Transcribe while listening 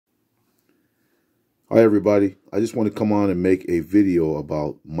Hi everybody, I just want to come on and make a video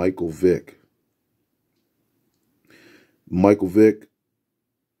about Michael Vick. Michael Vick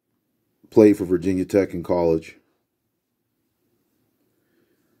played for Virginia Tech in college.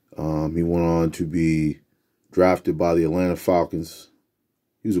 He went on to be drafted by the Atlanta Falcons.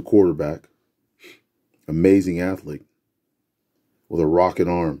 He was a quarterback, amazing athlete with a rocket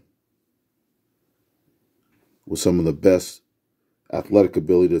arm, with some of the best athletic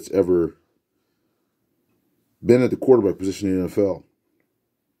ability that's ever been at the quarterback position in the NFL.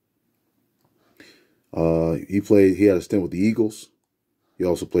 He had a stint with the Eagles. He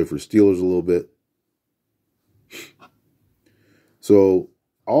also played for the Steelers a little bit. So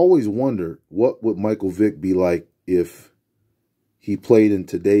I always wonder, what would Michael Vick be like if he played in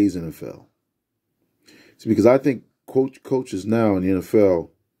today's NFL? It's because I think coaches now in the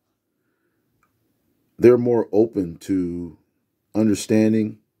NFL, they're more open to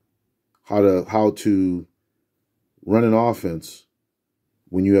understanding how to run an offense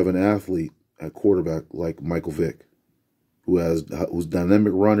when you have an athlete at quarterback like Michael Vick, who's a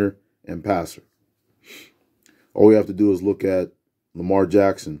dynamic runner and passer. All we have to do is look at Lamar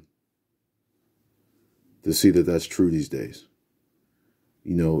Jackson to see that that's true these days.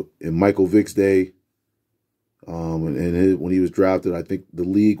 You know, in Michael Vick's day, when he was drafted, I think the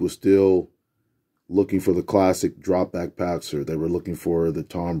league was still looking for the classic drop-back passer. They were looking for the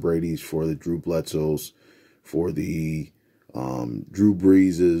Tom Brady's, for the Drew Bledsoes, for the Drew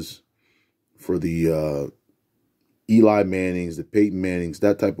Breeses, for the Eli Mannings, the Peyton Mannings,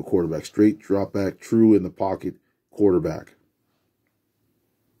 that type of quarterback. Straight drop-back, true in the pocket quarterback.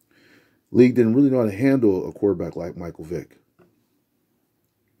 League didn't really know how to handle a quarterback like Michael Vick.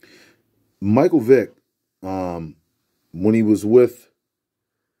 Michael Vick, when he was with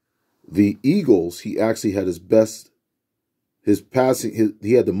the Eagles, he actually had he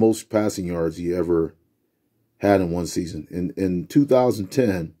had the most passing yards he ever had in one season. In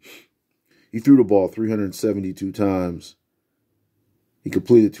 2010, he threw the ball 372 times. He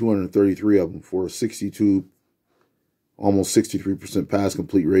completed 233 of them for a almost 63% pass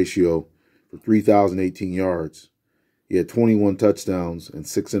complete ratio for 3,018 yards. He had 21 touchdowns and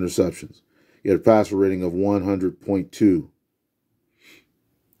 6 interceptions. He had a passer rating of 100.2.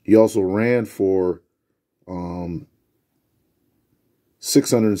 He also ran for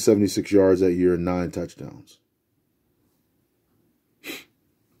 676 yards that year and 9 touchdowns.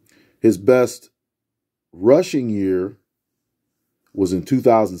 His best rushing year was in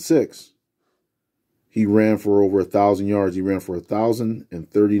 2006. He ran for over 1,000 yards. He ran for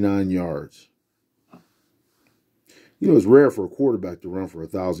 1,039 yards. You know, it's rare for a quarterback to run for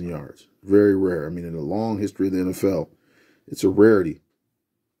 1,000 yards. Very rare. I mean, in the long history of the NFL, it's a rarity.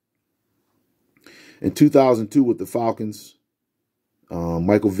 In 2002 with the Falcons,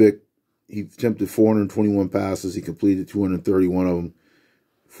 Michael Vick, he attempted 421 passes. He completed 231 of them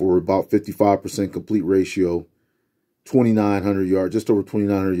for about 55% complete ratio, 2,900 yards, just over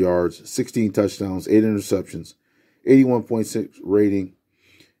 2,900 yards, 16 touchdowns, 8 interceptions, 81.6 rating,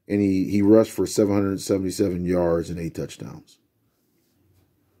 and he rushed for 777 yards and 8 touchdowns.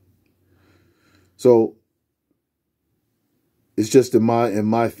 So it's just in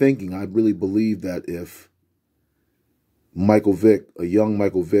my thinking, I really believe that if Michael Vick, a young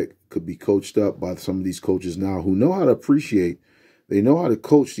Michael Vick, could be coached up by some of these coaches now who know how to appreciate, they know how to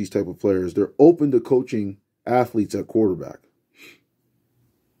coach these type of players. They're open to coaching athletes at quarterback.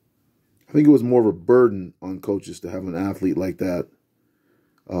 I think it was more of a burden on coaches to have an athlete like that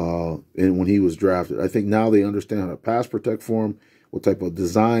and when he was drafted. I think now they understand how to pass protect for him, what type of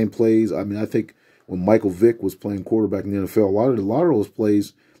design plays. I mean, I think when Michael Vick was playing quarterback in the NFL, a lot of those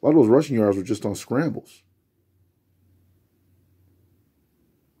plays, a lot of those rushing yards were just on scrambles.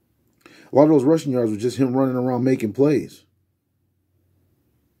 A lot of those rushing yards were just him running around making plays.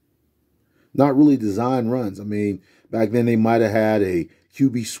 Not really design runs. I mean, back then they might have had a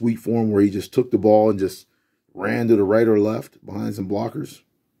QB sweep for him where he just took the ball and just ran to the right or left behind some blockers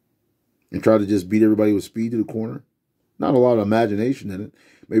and tried to just beat everybody with speed to the corner. Not a lot of imagination in it.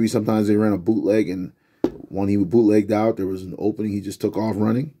 Maybe sometimes they ran a bootleg, and when he was bootlegged out, there was an opening. He just took off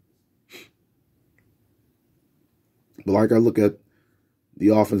running. But like I look at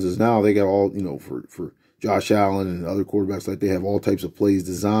the offenses now, they got all, you know, for Josh Allen and other quarterbacks, like they have all types of plays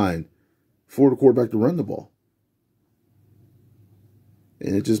designed for the quarterback to run the ball.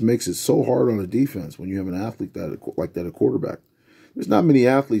 And it just makes it so hard on the defense when you have an athlete like that, a quarterback. There's not many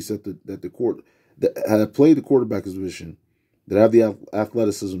athletes that have played the quarterback position that have the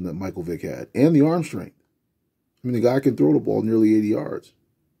athleticism that Michael Vick had and the arm strength. I mean, the guy can throw the ball nearly 80 yards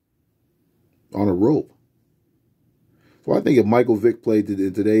on a rope. So I think if Michael Vick played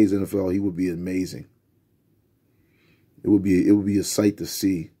in today's NFL, he would be amazing. It would be a sight to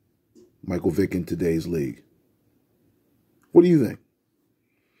see Michael Vick in today's league. What do you think?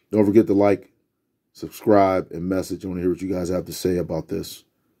 Don't forget to like, subscribe, and message. I want to hear what you guys have to say about this.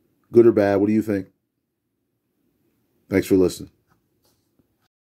 Good or bad, what do you think? Thanks for listening.